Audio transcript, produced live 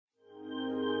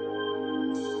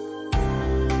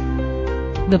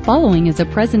The following is a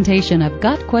presentation of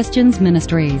Got Questions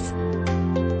Ministries.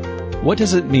 What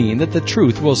does it mean that the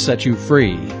truth will set you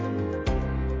free?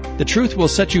 The truth will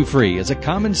set you free is a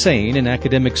common saying in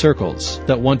academic circles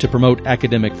that want to promote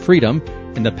academic freedom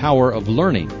and the power of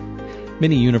learning.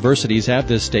 Many universities have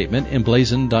this statement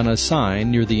emblazoned on a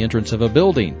sign near the entrance of a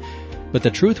building. But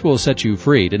the truth will set you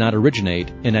free did not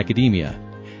originate in academia.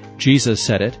 Jesus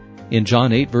said it in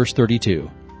John 8, verse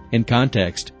 32. In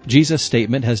context, Jesus'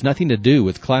 statement has nothing to do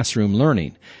with classroom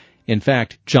learning. In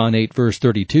fact, John 8, verse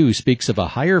 32 speaks of a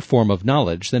higher form of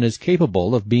knowledge than is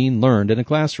capable of being learned in a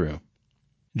classroom.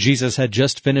 Jesus had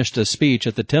just finished a speech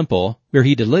at the temple where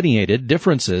he delineated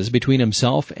differences between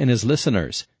himself and his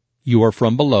listeners. You are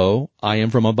from below, I am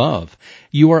from above.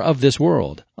 You are of this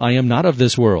world, I am not of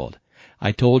this world.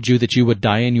 I told you that you would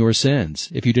die in your sins.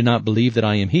 If you do not believe that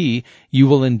I am He, you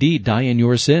will indeed die in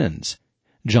your sins.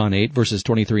 John 8, verses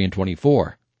 23 and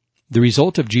 24. The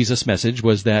result of Jesus' message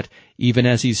was that, even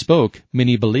as he spoke,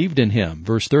 many believed in him,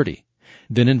 verse 30.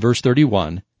 Then in verse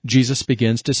 31, Jesus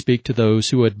begins to speak to those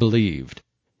who had believed.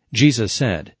 Jesus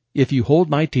said, "If you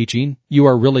hold my teaching, you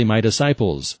are really my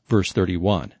disciples," verse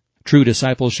 31. True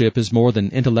discipleship is more than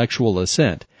intellectual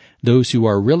assent. Those who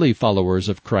are really followers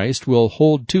of Christ will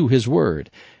hold to His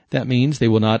Word. That means they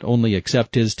will not only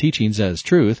accept His teachings as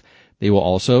truth, they will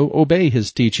also obey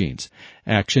His teachings.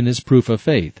 Action is proof of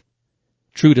faith.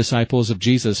 True disciples of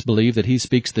Jesus believe that He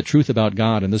speaks the truth about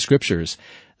God in the Scriptures.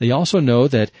 They also know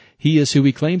that He is who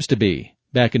He claims to be.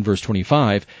 Back in verse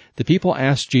 25, the people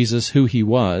asked Jesus who He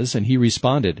was, and He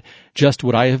responded, "Just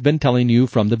what I have been telling you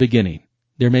from the beginning."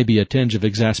 There may be a tinge of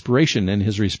exasperation in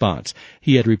His response.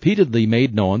 He had repeatedly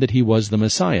made known that He was the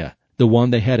Messiah, the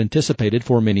one they had anticipated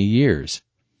for many years.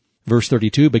 Verse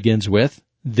 32 begins with,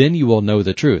 "Then you will know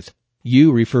the truth."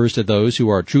 You refers to those who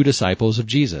are true disciples of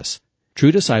Jesus.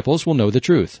 True disciples will know the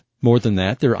truth. More than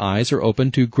that, their eyes are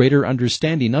open to greater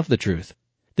understanding of the truth.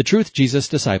 The truth Jesus'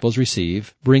 disciples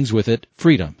receive brings with it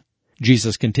freedom.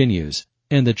 Jesus continues,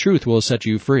 "And the truth will set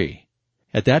you free."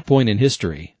 At that point in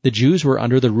history, the Jews were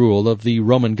under the rule of the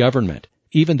Roman government.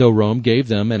 Even though Rome gave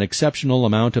them an exceptional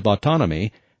amount of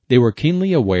autonomy, they were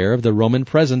keenly aware of the Roman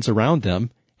presence around them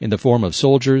in the form of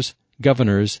soldiers,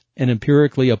 governors, and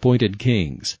empirically appointed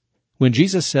kings. When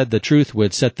Jesus said the truth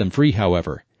would set them free,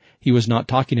 however, He was not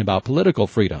talking about political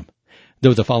freedom,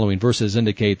 though the following verses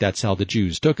indicate that's how the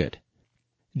Jews took it.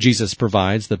 Jesus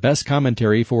provides the best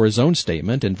commentary for His own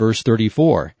statement in verse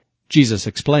 34. Jesus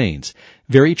explains,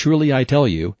 "Very truly I tell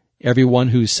you, everyone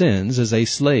who sins is a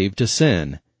slave to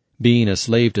sin. Being a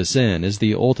slave to sin is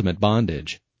the ultimate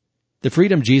bondage." The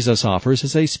freedom Jesus offers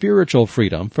is a spiritual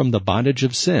freedom from the bondage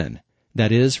of sin,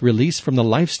 that is, release from the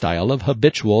lifestyle of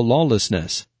habitual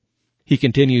lawlessness. He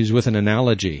continues with an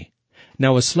analogy.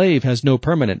 Now a slave has no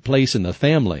permanent place in the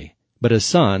family, but a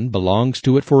son belongs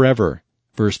to it forever.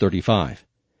 Verse 35.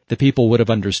 The people would have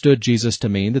understood Jesus to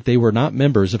mean that they were not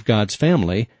members of God's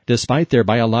family, despite their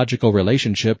biological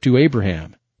relationship to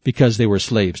Abraham, because they were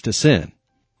slaves to sin.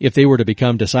 If they were to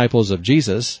become disciples of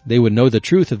Jesus, they would know the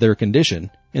truth of their condition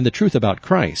and the truth about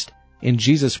Christ, and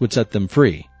Jesus would set them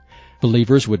free.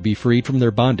 Believers would be freed from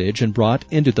their bondage and brought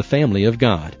into the family of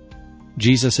God.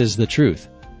 Jesus is the truth.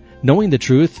 Knowing the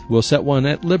truth will set one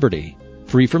at liberty,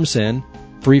 free from sin,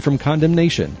 free from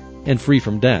condemnation, and free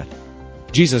from death.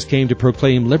 Jesus came to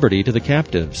proclaim liberty to the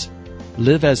captives.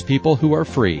 Live as people who are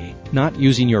free, not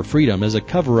using your freedom as a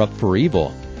cover-up for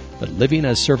evil, but living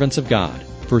as servants of God.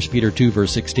 1 Peter 2,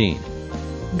 verse 16.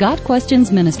 Got Questions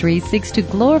Ministry seeks to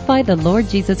glorify the Lord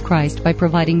Jesus Christ by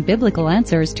providing biblical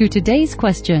answers to today's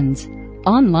questions.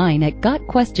 Online at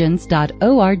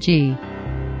gotquestions.org.